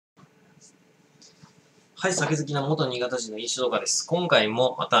はい、酒好きな元新潟人の飲酒動画です。今回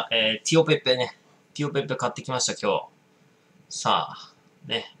もまた、ティオペペね。ティオペペ買ってきました、今日。さあ、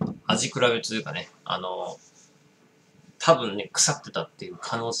ね、味比べというかね、多分ね、腐ってたっていう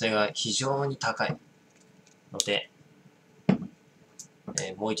可能性が非常に高いので、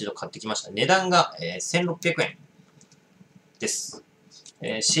もう一度買ってきました。値段が、1600円です。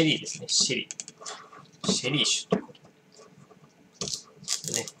シェリーですね、シェリー。シェリー酒というこ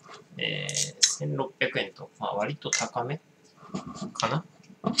とでね。1600円と、まあ割と高めかな。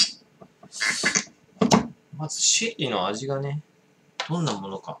まずシェリーの味がね、どんなも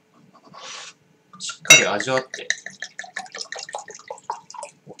のか、しっかり味わって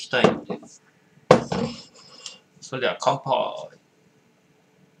おきたいので、それでは乾杯。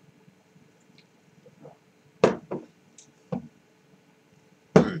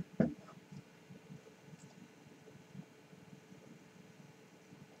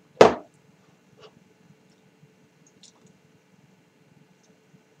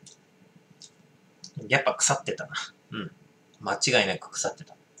やっぱ腐ってたな。間違いなく腐って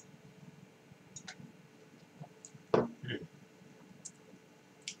た。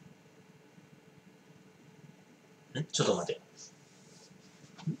ちょっと待って。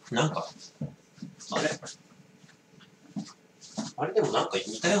なんか、あれでもなんか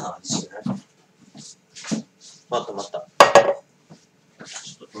似たような味しない？待った。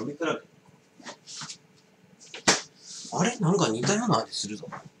ちょっと飲み比べて。あれなんか似たような味するぞ。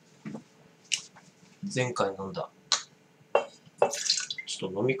前回飲んだ。ちょ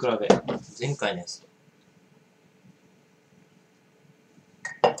っと飲み比べ。前回のやつと。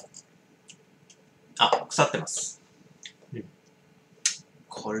あ、腐ってます。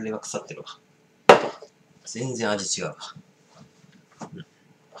これは腐ってるわ。全然味違うわ。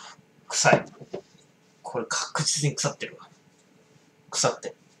臭い。これ確実に腐ってるわ。腐って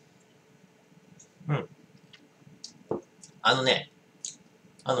る。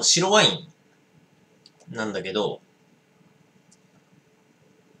白ワインなんだけど、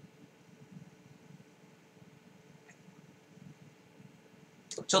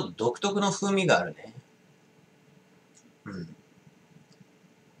ちょっと独特の風味があるね。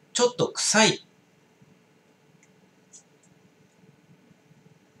ちょっと臭い。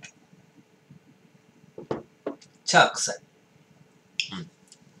チャー臭い。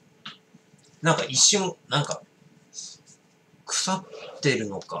なんか一瞬、なんか、腐ってる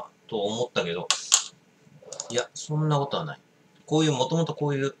のかと思ったけど、いや、そんなことはない。もともとこ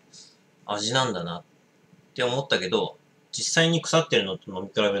ういう味なんだなって思ったけど、実際に腐ってるのと飲み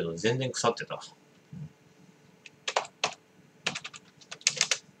比べると全然腐ってた。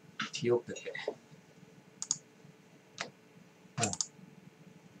ティオペペ。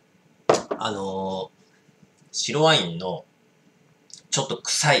白ワインのちょっと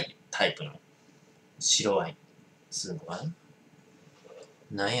臭いタイプの白ワインつうのか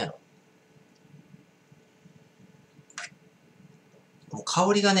な。なんやろ。もう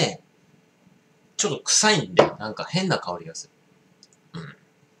香りがね、ちょっと臭いんで、なんか変な香りがす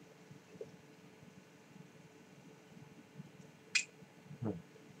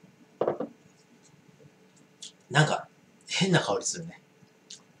る。なんか、変な香りするね。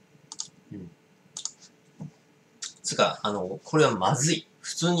つか、これはまずい。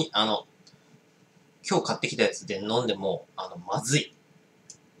普通に、今日買ってきたやつで飲んでも、まずい。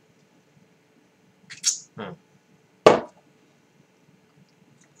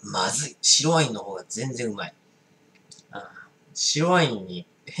まずい。白ワインの方が全然うまい。白ワインに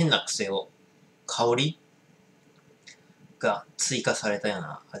変な香りが追加されたよう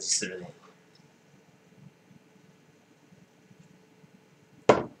な味するね。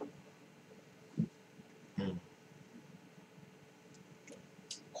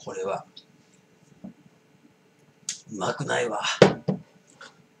これは、うまくないわ。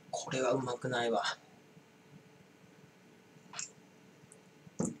これはうまくないわ。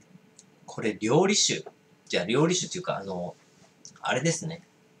これ料理酒っていうか、あれですね。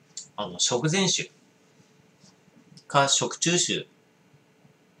食前酒か食中酒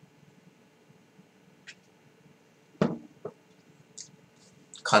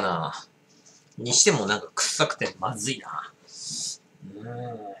かな。にしてもなんか臭くてまずいな。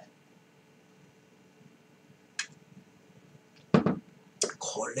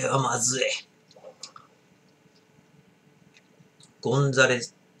これはまずい。ゴンザレ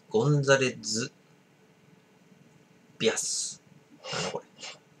ズビアス。なんだこれ。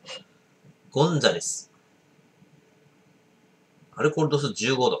ゴンザレス。アルコール度数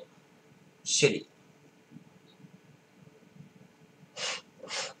15度。シェリ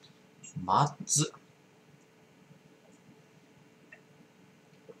ー。まず。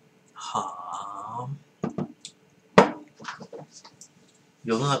はぁ。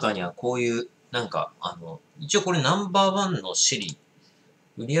世の中にはこういう、なんか、一応これナンバーワンのシェリー、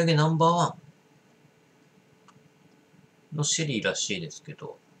売り上げナンバーワンのシェリーらしいですけ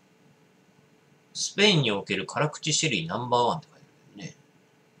ど、スペインにおける辛口シェリーナンバーワンって書いてあるね。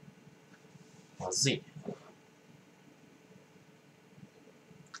まずいね。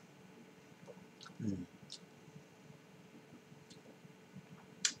うん。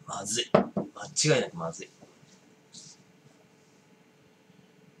まずい。間違いなくまずい。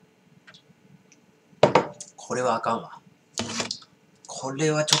これはあかんわ。こ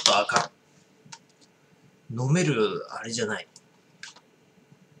れはちょっとあかん。飲める、あれじゃない。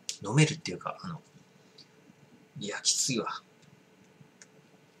飲めるっていうか、いや、きついわ。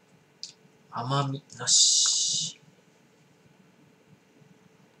甘みなし。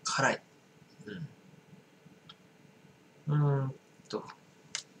辛い。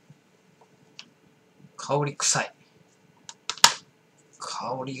香り臭い。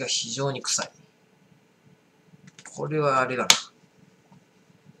香りが非常に臭い。これはあれだな。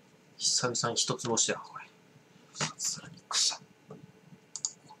久々に一つ星だわ、これ。さらに臭い。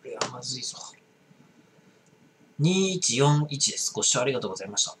これはまずいぞ。2141です。ご視聴ありがとうござい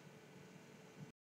ました。